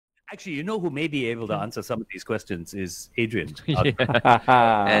Actually, you know who may be able to answer some of these questions is Adrian.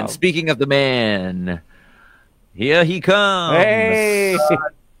 And speaking of the man, here he comes. Hey!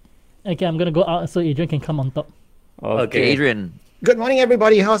 Okay, I'm gonna go out so Adrian can come on top. Okay, Adrian. Good morning,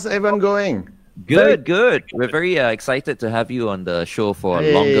 everybody. How's everyone going? Good, good. We're very excited to have you on the show for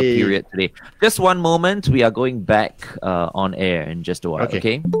a longer period today. Just one moment. We are going back on air in just a while,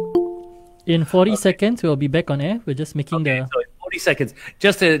 okay? In 40 seconds, we'll be back on air. We're just making the... So in 40 seconds,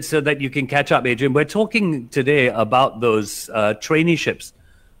 just so that you can catch up, Adrian, we're talking today about those traineeships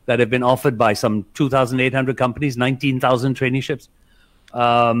that have been offered by some 2,800 companies, 19,000 traineeships.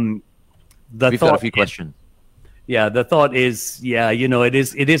 We've got a few questions. Yeah, the thought is,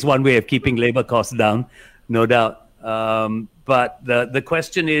 it is one way of keeping labor costs down, no doubt. But the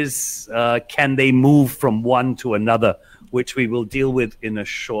question is, can they move from one to another, which we will deal with in a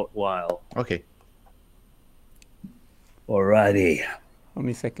short while. Okay. Alrighty. How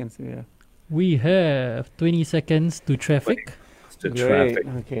many seconds? Yeah. We have 20 seconds to traffic. To traffic.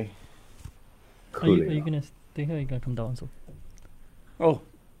 Okay. Are you going to stay here or are you going to come down?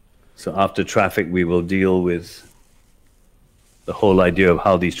 So after traffic, we will deal with the whole idea of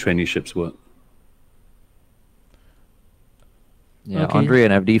how these traineeships work. Yeah, okay. Andre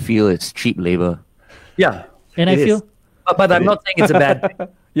and FD feel it's cheap labor. Yeah. And I feel... But I'm not saying it's a bad thing.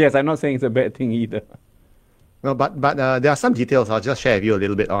 Yes, I'm not saying it's a bad thing either. No, but there are some details I'll just share with you a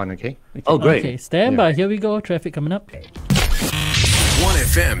little bit on, okay? Oh, great. Okay, stand by. Here we go. Traffic coming up.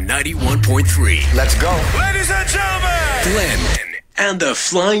 1FM 91.3. Let's go. Ladies and gentlemen, Glenn and the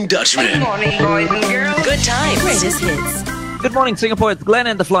Flying Dutchman. Good morning, boys and girls. Good times. Greatest hits. Good morning, Singapore. It's Glenn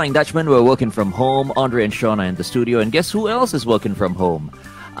and the Flying Dutchman. We're working from home. Andre and Shaun are in the studio. And guess who else is working from home?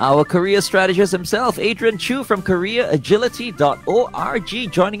 Our career strategist himself, Adrian Chu from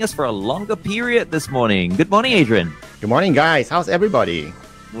careeragility.org, joining us for a longer period this morning. Good morning, Adrian. Good morning, guys. How's everybody?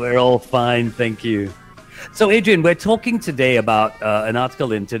 We're all fine, thank you. So, Adrian, we're talking today about an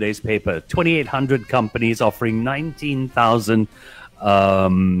article in today's paper, 2,800 companies offering 19,000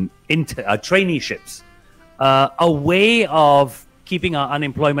 traineeships. A way of keeping our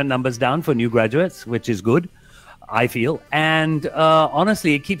unemployment numbers down for new graduates, which is good, I feel. And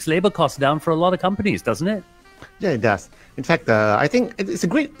honestly, it keeps labor costs down for a lot of companies, doesn't it? Yeah, it does. In fact, I think it's a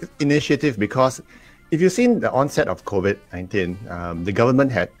great initiative because if you've seen the onset of COVID-19, the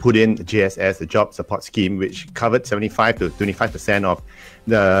government had put in JSS, the Job Support Scheme, which covered 75 to 25% of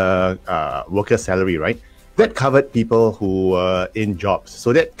the worker's salary, right? That covered people who were in jobs.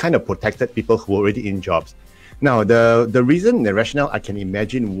 So that kind of protected people who were already in jobs. Now, the reason, the rationale I can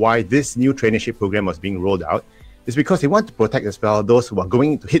imagine why this new traineeship program was being rolled out is because they want to protect as well those who are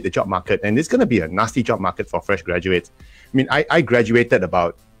going to hit the job market. And it's going to be a nasty job market for fresh graduates. I mean, I graduated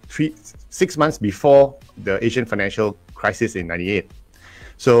about 6 months before the Asian financial crisis in '98.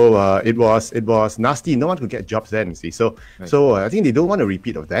 So it was nasty. No one could get jobs then, see. So I think they don't want a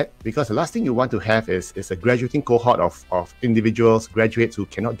repeat of that, because the last thing you want to have is a graduating cohort of individuals, graduates who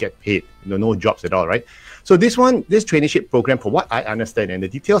cannot get paid, no jobs at all, right? So this traineeship program, for what I understand, and the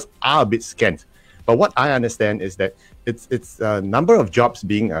details are a bit scant, but what I understand is that it's a number of jobs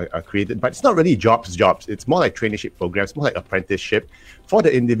being created, but it's not really jobs. It's more like traineeship programs, more like apprenticeship for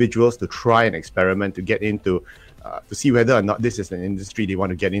the individuals to try and experiment, to get into, to see whether or not this is an industry they want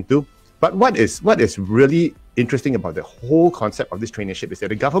to get into. But what is really interesting about the whole concept of this traineeship is that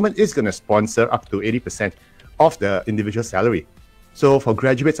the government is going to sponsor up to 80% of the individual salary. So for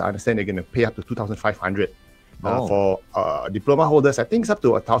graduates, I understand they're going to pay up to 2,500. For diploma holders, I think it's up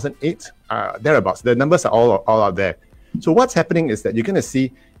to 1,008, thereabouts. The numbers are all out there. So what's happening is that you're going to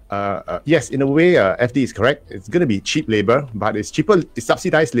see, yes, in a way, FD is correct. It's going to be cheap labor, but it's cheaper, it's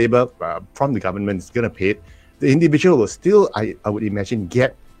subsidized labor from the government. It's going to pay it. The individual will still, I would imagine,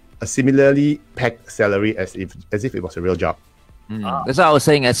 get a similarly packed salary as if it was a real job. That's what I was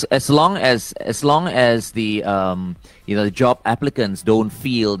saying. As long as the the job applicants don't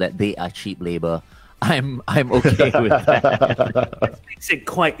feel that they are cheap labor, I'm okay with that. That makes it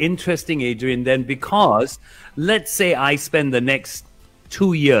quite interesting, Adrian, then, because let's say I spend the next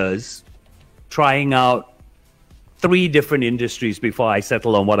 2 years trying out 3 different industries before I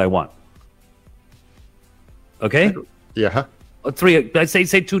settle on what I want. Okay? Yeah. Or 3, let's say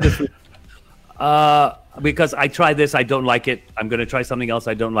 2 to 3. Because I try this, I don't like it. I'm going to try something else,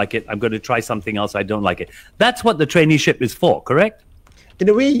 I don't like it. I'm going to try something else, I don't like it. That's what the traineeship is for, correct? In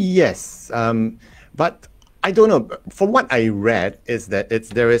a way, yes. But I don't know. From what I read, is that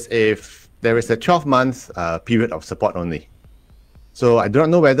there is a 12-month period of support only. So I don't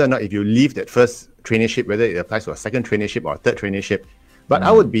know whether or not if you leave that first traineeship, whether it applies to a second traineeship or a third traineeship. But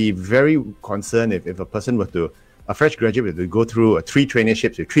I would be very concerned if a person were to a fresh graduate to go through 3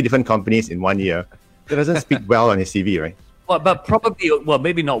 traineeships with 3 different companies in 1 year, that doesn't speak well on his CV, right? Well, but probably, well,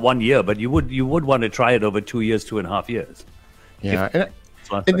 maybe not 1 year, but you would want to try it over 2 years, 2.5 years. Yeah,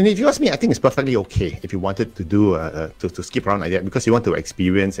 and if you ask me, I think it's perfectly okay if you wanted to do to skip around like that, because you want to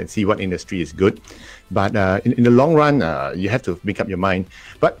experience and see what industry is good. But in the long run, you have to make up your mind.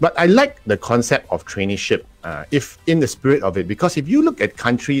 But I like the concept of traineeship, if in the spirit of it, because if you look at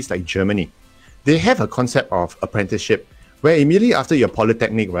countries like Germany, they have a concept of apprenticeship where immediately after your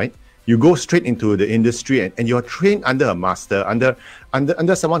polytechnic, right, you go straight into the industry and you're trained under a master,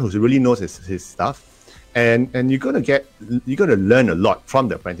 under someone who really knows his stuff. And you're gonna learn a lot from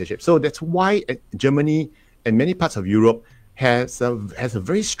the apprenticeship. So that's why Germany and many parts of Europe has a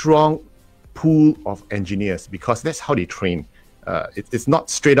very strong pool of engineers, because that's how they train. It's not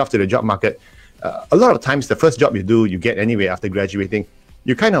straight off to the job market. A lot of times, the first job you get anyway after graduating,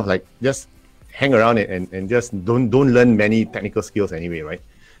 you kind of like just hang around it and just don't learn many technical skills anyway, right?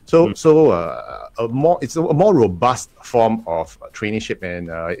 So it's a more robust form of traineeship, and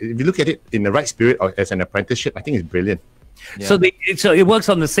if you look at it in the right spirit as an apprenticeship, I think it's brilliant. Yeah. So it works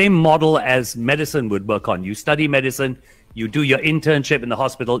on the same model as medicine would work on. You study medicine, you do your internship in the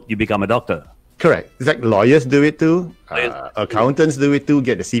hospital, you become a doctor. Correct. It's like lawyers do it too, accountants do it too,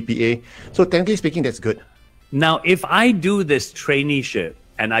 get the CPA. So technically speaking, that's good. Now, if I do this traineeship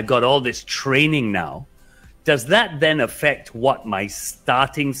and I've got all this training now, does that then affect what my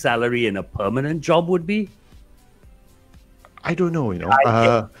starting salary in a permanent job would be? I don't know, I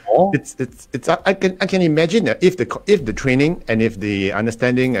can imagine that if the training and if the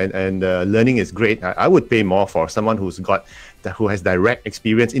understanding and learning is great, I would pay more for someone who has direct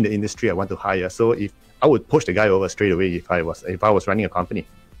experience in the industry I want to hire. So if I would push the guy over straight away if I was running a company.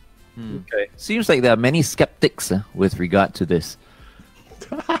 Okay. Seems like there are many skeptics with regard to this.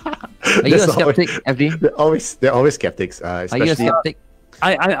 Are you a skeptic, FD? They're always skeptics. Are you a skeptic?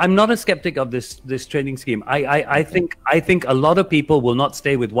 I'm not a skeptic of this training scheme. I think a lot of people will not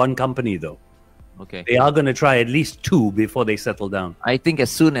stay with one company though. Okay. They are going to try at least 2 before they settle down. I think as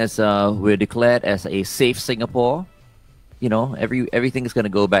soon as we're declared as a safe Singapore, everything is going to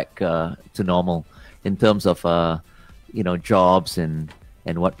go back to normal in terms of jobs and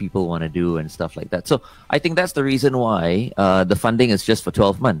what people want to do and stuff like that. So I think that's the reason why the funding is just for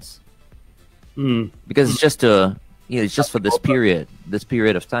 12 months. Because it's just it's just for this period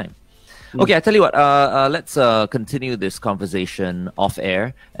of time. Okay, I tell you what, let's continue this conversation off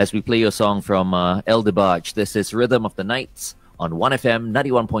air as we play your song from El DeBarge. This is Rhythm of the Nights on 1FM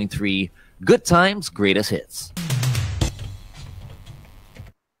 91.3. Good times, greatest hits.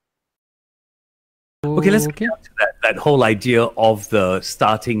 Okay, let's get to that whole idea of the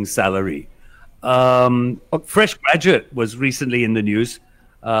starting salary. Fresh graduate was recently in the news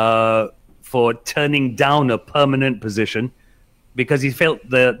for turning down a permanent position because he felt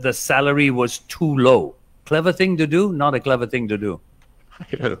the salary was too low. Clever thing to do? Not a clever thing to do.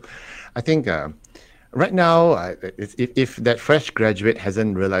 I don't know. I think right now, if that fresh graduate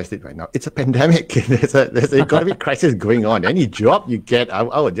hasn't realized it right now, it's a pandemic. there's an economic crisis going on. Any job you get,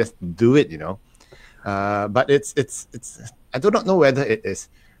 I would just do it, But it's I do not know whether it is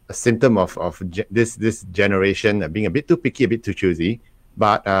a symptom of this generation being a bit too picky, a bit too choosy.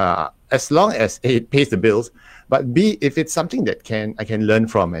 But as long as it pays the bills, but B, if it's something that I can learn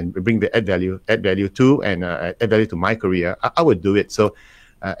from and bring the add value to and add value to my career, I would do it. So,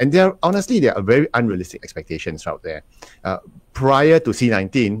 and there are very unrealistic expectations out there. Prior to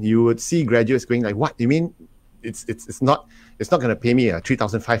C19, you would see graduates going like, "What you mean? It's not going to pay me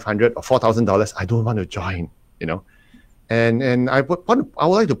 $3,500 or $4,000. I don't want to join." And I would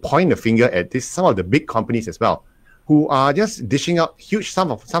like to point the finger at some of the big companies as well, who are just dishing out huge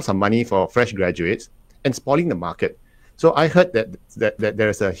sums of money for fresh graduates and spoiling the market. So I heard that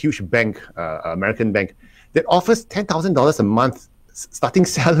there's a huge bank, American bank, that offers $10,000 a month starting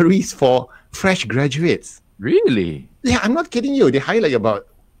salaries for fresh graduates. Really? Yeah, I'm not kidding you. They hire like about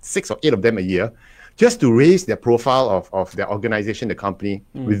 6 or 8 of them a year just to raise their profile of their organization, the company,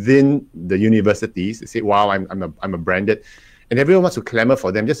 within the universities. They say, "Wow, I'm a branded," and everyone wants to clamor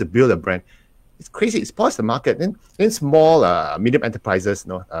for them just to build a brand. It's crazy. It spoils the market. And small, medium enterprises,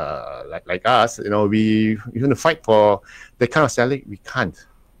 like us, we want to fight for that kind of salary. We can't.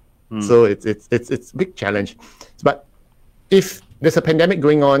 So it's a big challenge. But if there's a pandemic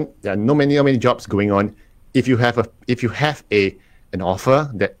going on, there are no many jobs going on. If you have an offer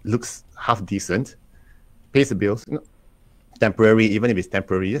that looks half decent, pays the bills, temporary, even if it's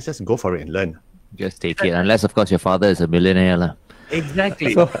temporary, just go for it and learn. Just take it, unless of course your father is a millionaire.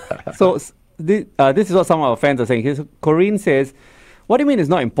 Exactly. So this is what some of our fans are saying. Corinne says, "What do you mean it's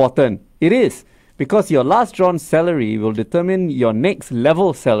not important? It is. because your last drawn salary will determine your next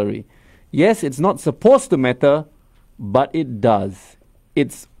level salary. Yes, it's not supposed to matter, but it does.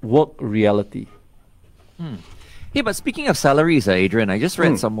 It's work reality. Hey, but speaking of salaries, Adrian, I just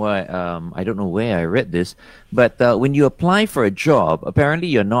read somewhere, I don't know where I read this, but when you apply for a job, apparently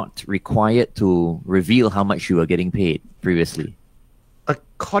you're not required to reveal how much you were getting paid previously.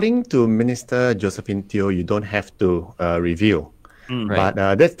 According to Minister Josephine Teo, you don't have to reveal. Right.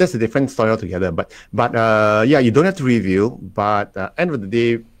 But that's a different story altogether. But yeah, you don't have to reveal. But end of the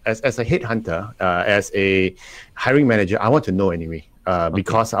day, as a headhunter, as a hiring manager, I want to know anyway,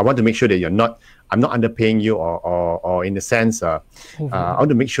 because I want to make sure that I'm not underpaying you, or in the sense, I want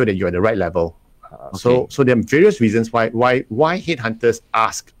to make sure that you're at the right level. So there are various reasons why headhunters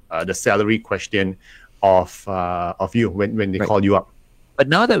ask the salary question of you when they call you up. But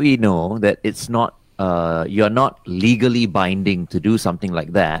now that we know that it's not, you're not legally binding to do something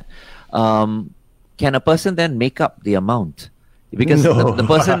like that, can a person then make up the amount? Because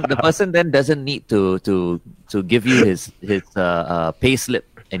the person then doesn't need to give you his pay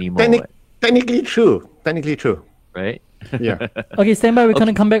slip anymore. Technically true. Right? Yeah. Okay, stand by. We're going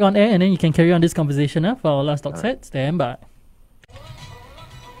to come back on air and then you can carry on this conversation for our last talk set. Stand by.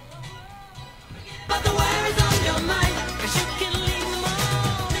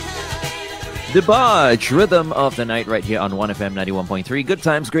 The Barge, rhythm of the night right here on 1FM 91.3. Good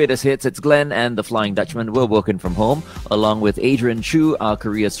times, greatest hits. It's Glenn and the Flying Dutchman. We're working from home along with Adrian Chu, our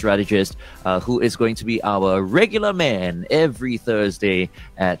career strategist, who is going to be our regular man every Thursday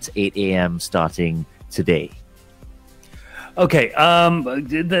at 8 a.m. starting today. Okay,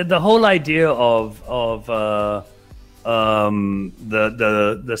 the whole idea of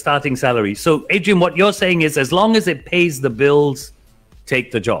the starting salary. So, Adrian, what you're saying is, as long as it pays the bills,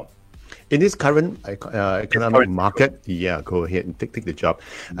 take the job. In this current economic market, yeah, go ahead and take the job.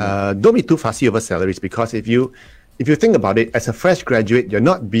 Don't be too fussy over salaries, because if you think about it, as a fresh graduate, you're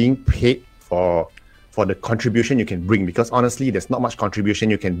not being paid for the contribution you can bring, because honestly, there's not much contribution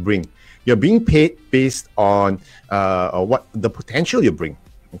you can bring. You're being paid based on what the potential you bring.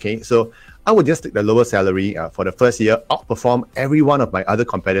 Okay, so I would just take the lower salary for the first year, outperform every one of my other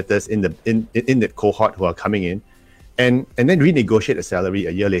competitors in that cohort who are coming in. And then renegotiate the salary a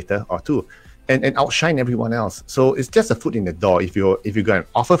year later or two, and outshine everyone else. So it's just a foot in the door. If you got an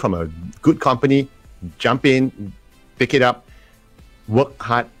offer from a good company, jump in, pick it up, work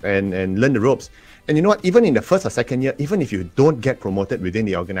hard, and learn the ropes. And you know what? Even in the first or second year, even if you don't get promoted within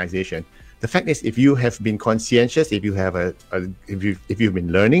the organization, the fact is, if you have been conscientious, if you have if you've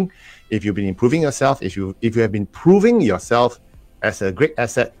been learning, if you've been improving yourself, if you have been proving yourself as a great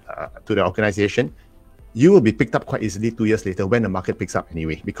asset to the organization, you will be picked up quite easily 2 years later when the market picks up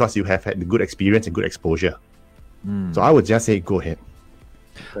anyway, because you have had the good experience and good exposure. So I would just say, go ahead.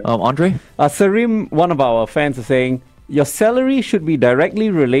 Andre? Sarim, one of our fans, is saying, your salary should be directly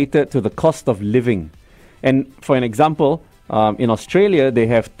related to the cost of living. And for an example, in Australia, they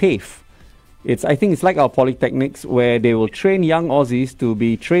have TAFE. I think it's like our polytechnics, where they will train young Aussies to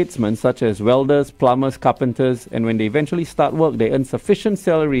be tradesmen such as welders, plumbers, carpenters, and when they eventually start work, they earn sufficient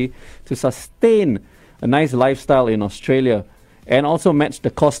salary to sustain a nice lifestyle in Australia and also match the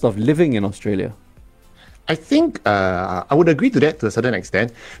cost of living in Australia. I think I would agree to that to a certain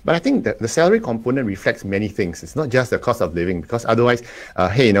extent, but I think that the salary component reflects many things. It's not just the cost of living, because otherwise,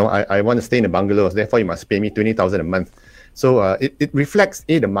 hey, I want to stay in a bungalow, therefore you must pay me 20,000 a month. So it reflects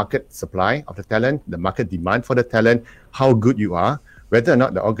the market supply of the talent, the market demand for the talent, how good you are, whether or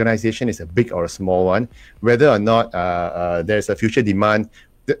not the organization is a big or a small one, whether or not there's a future demand.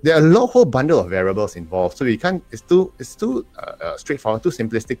 There are a whole bundle of variables involved. So it's too straightforward, too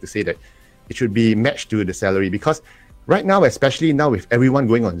simplistic to say that it should be matched to the salary, because right now, especially now with everyone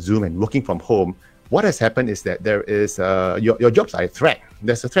going on Zoom and working from home, what has happened is that there is your jobs are a threat.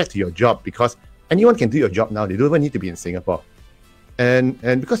 There's a threat to your job, because anyone can do your job now. They don't even need to be in Singapore. And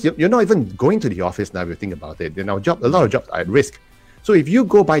because you're not even going to the office now, if you think about it, then a lot of jobs are at risk. So if you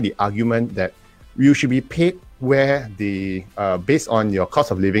go by the argument that you should be paid where based on your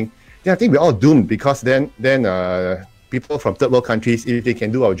cost of living, then I think we're all doomed, because then people from third world countries, if they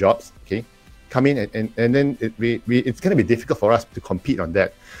can do our jobs, okay, come in and then it's going to be difficult for us to compete on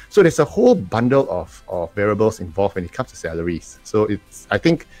that. So there's a whole bundle of variables involved when it comes to salaries. So I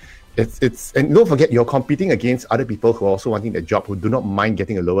think it's and don't forget, you're competing against other people who are also wanting the job, who do not mind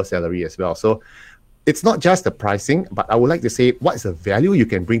getting a lower salary as well. So it's not just the pricing, but I would like to say, what is the value you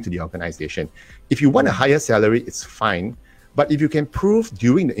can bring to the organization? If you want a higher salary, it's fine. But if you can prove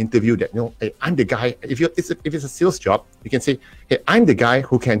during the interview that, hey, I'm the guy, if it's a sales job, you can say, hey, I'm the guy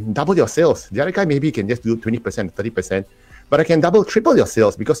who can double your sales. The other guy maybe can just do 20%, 30%. but I can double, triple your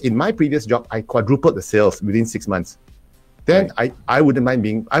sales because in my previous job, I quadrupled the sales within 6 months. Then I wouldn't mind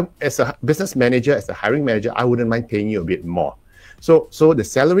being, as a business manager, as a hiring manager, I wouldn't mind paying you a bit more. So the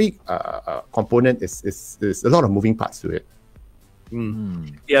salary component is a lot of moving parts to it.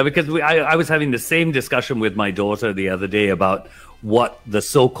 Yeah, because I was having the same discussion with my daughter the other day about what the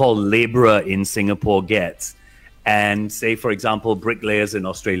so-called laborer in Singapore gets. And say, for example, bricklayers in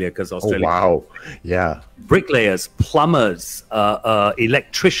Australia, because Australia... Oh, wow. Yeah. Bricklayers, plumbers,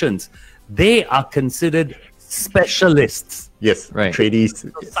 electricians, they are considered specialists. Yes, right.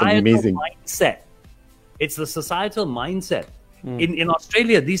 Tradies. It's amazing. Mindset. It's the societal mindset. In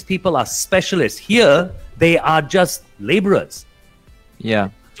Australia, these people are specialists. Here, they are just laborers. Yeah.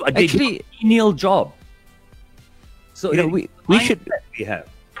 So they do a menial job. So we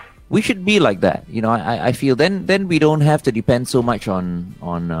should be like that. I feel then we don't have to depend so much on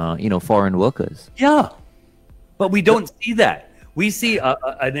foreign workers. Yeah, but we don't see that. We see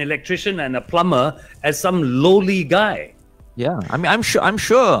an electrician and a plumber as some lowly guy. Yeah, I mean, I'm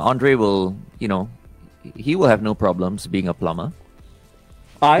sure Andre will, he will have no problems being a plumber.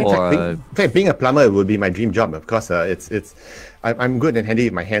 In fact, being a plumber would be my dream job because I'm good and handy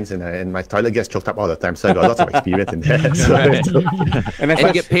with my hands and my toilet gets choked up all the time, so I got lots of experience in that. And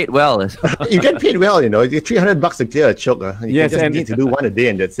you get paid well. You get paid well, $300 to clear a choke. You just need to do one a day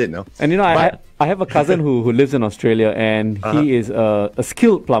and that's it. No? And I have a cousin who lives in Australia and he is a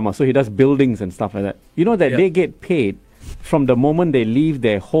skilled plumber, so he does buildings and stuff like that. You know that they get paid from the moment they leave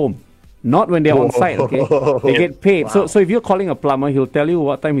their home. Not when they're on site, okay? They get paid. Wow. So if you're calling a plumber, he'll tell you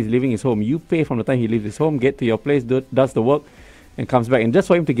what time he's leaving his home. You pay from the time he leaves his home, get to your place, does the work, and comes back. And just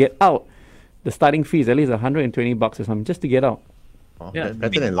for him to get out, the starting fee is at least $120 or something, just to get out.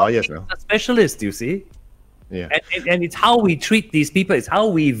 Better than lawyers, no? A specialist, you see? Yeah. And it's how we treat these people. It's how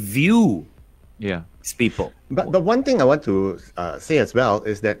we view these people. But one thing I want to say as well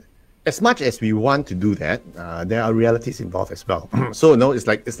is that as much as we want to do that, there are realities involved as well. So it's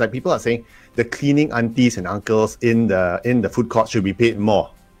like people are saying the cleaning aunties and uncles in the food court should be paid more,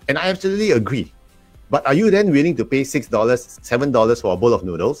 and I absolutely agree. But are you then willing to pay $6, $7 for a bowl of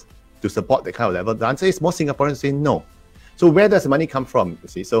noodles to support that kind of level? The answer is most Singaporeans say no. So where does the money come from? You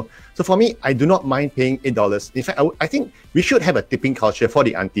see, so for me, I do not mind paying $8. In fact, I think we should have a tipping culture for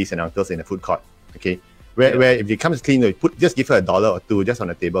the aunties and uncles in the food court. Okay. Where if they come to clean, just give her $1 or $2 just on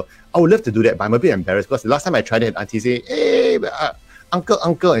the table. I would love to do that, but I'm a bit embarrassed because the last time I tried it, auntie say, "Hey,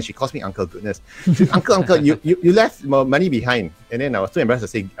 uncle," and she calls me uncle. Goodness, she says, uncle, you left money behind, and then I was too embarrassed to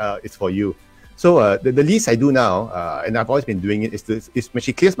say, "It's for you." So the least I do now, and I've always been doing it, is when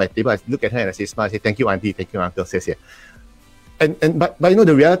she clears my table, I look at her and I say, smile, I say, "Thank you, auntie. Thank you, uncle." Says here, but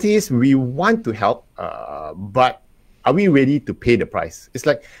the reality is we want to help, but are we ready to pay the price? It's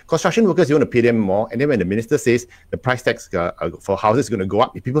like construction workers, you want to pay them more. And then when the minister says the price tax for houses is going to go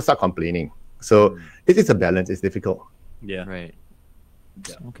up, people start complaining. So it is a balance. It's difficult. Yeah. Right.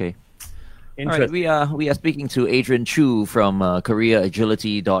 Yeah. Okay. All right. We are speaking to Adrian Chu from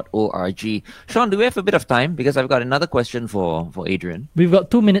careeragility.org. Shaun, do we have a bit of time? Because I've got another question for Adrian. We've got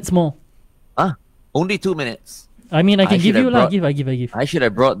 2 minutes more. Only 2 minutes. I mean, I can give you, I give. I should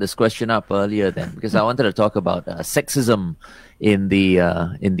have brought this question up earlier then, because I wanted to talk about sexism in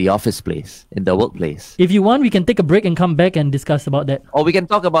the office place, in the workplace. If you want, we can take a break and come back and discuss about that. Or we can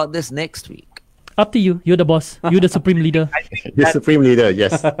talk about this next week. Up to you. You're the boss. You're the supreme leader. The supreme leader,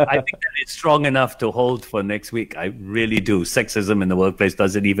 yes. I think that it's strong enough to hold for next week. I really do. Sexism in the workplace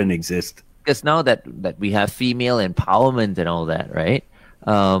doesn't even exist. Because now that we have female empowerment and all that, right?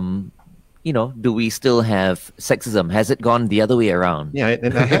 Do we still have sexism? Has it gone the other way around? Yeah,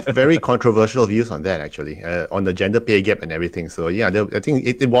 and I have very controversial views on that, actually, on the gender pay gap and everything. So, yeah, I think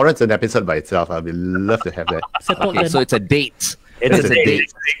it warrants an episode by itself. I would love to have that. Okay, so it's a date. It's a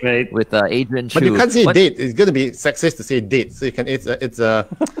date, right? With Adrian Chu. But you can't say date. It's going to be sexist to say date. So you can. It's an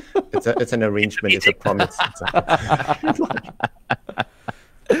arrangement. It's a promise.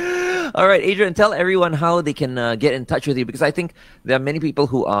 All right, Adrian, tell everyone how they can get in touch with you, because I think there are many people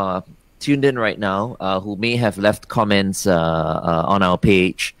who are tuned in right now who may have left comments on our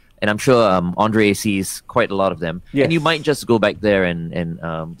page, and I'm sure Andre sees quite a lot of them. Yes. And you might just go back there and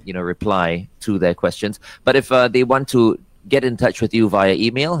reply to their questions. But if they want to get in touch with you via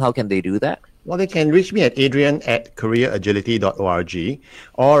email, how can they do that? Well, they can reach me at adrian@careeragility.org.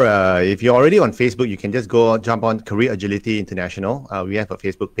 Or if you're already on Facebook, you can just jump on Career Agility International. We have a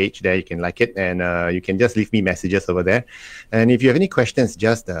Facebook page there. You can like it, and you can just leave me messages over there. And if you have any questions,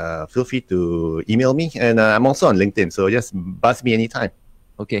 just feel free to email me. And I'm also on LinkedIn, so just buzz me anytime.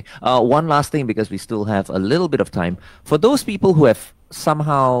 Okay. One last thing, because we still have a little bit of time. For those people who have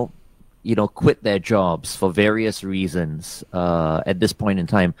somehow quit their jobs for various reasons at this point in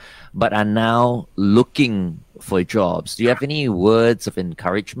time, but are now looking for jobs. Do you have any words of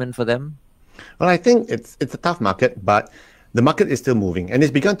encouragement for them? Well, I think it's a tough market, but the market is still moving, and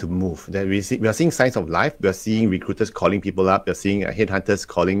it's begun to move. That we are seeing signs of life. We are seeing recruiters calling people up. We are seeing headhunters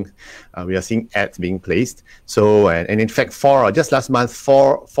calling. We are seeing ads being placed. So, and in fact, just last month,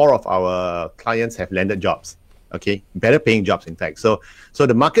 four of our clients have landed jobs. Okay, better paying jobs, in fact. So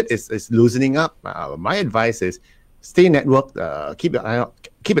the market is loosening up. My advice is stay networked.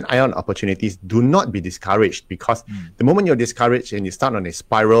 Keep an eye on opportunities. Do not be discouraged, because the moment you're discouraged and you start on a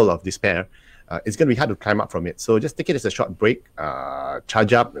spiral of despair, it's going to be hard to climb up from it. So just take it as a short break,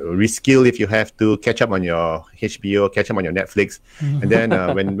 charge up, reskill if you have to, catch up on your HBO, catch up on your Netflix. And then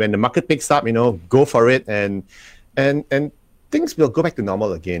when the market picks up, go for it, and things will go back to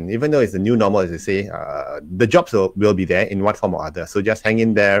normal again. Even though it's the new normal, as they say, the jobs will be there in one form or other. So just hang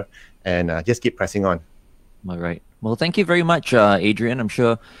in there and just keep pressing on. All right. Well, thank you very much, Adrian. I'm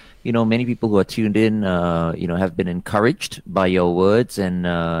sure many people who are tuned in, have been encouraged by your words and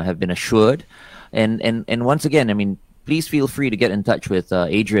have been assured. And once again, I mean, please feel free to get in touch with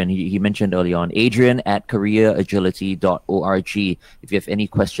Adrian. He mentioned early on, Adrian at careeragility.org. If you have any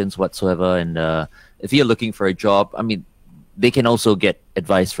questions whatsoever, and if you're looking for a job, I mean, they can also get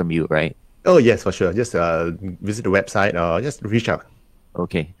advice from you, right? Oh, yes, for sure. Just visit the website or just reach out.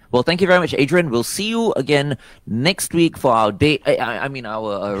 Okay. Well, thank you very much, Adrian. We'll see you again next week for our date.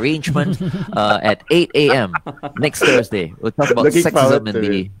 Our arrangement at 8 a.m. next Thursday. We'll talk about sexism in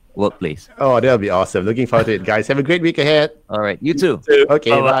the workplace. Oh, that'll be awesome. Looking forward to it, guys. Have a great week ahead. All right. You too.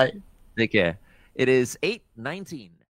 Okay, bye. Take care. It is 8:19.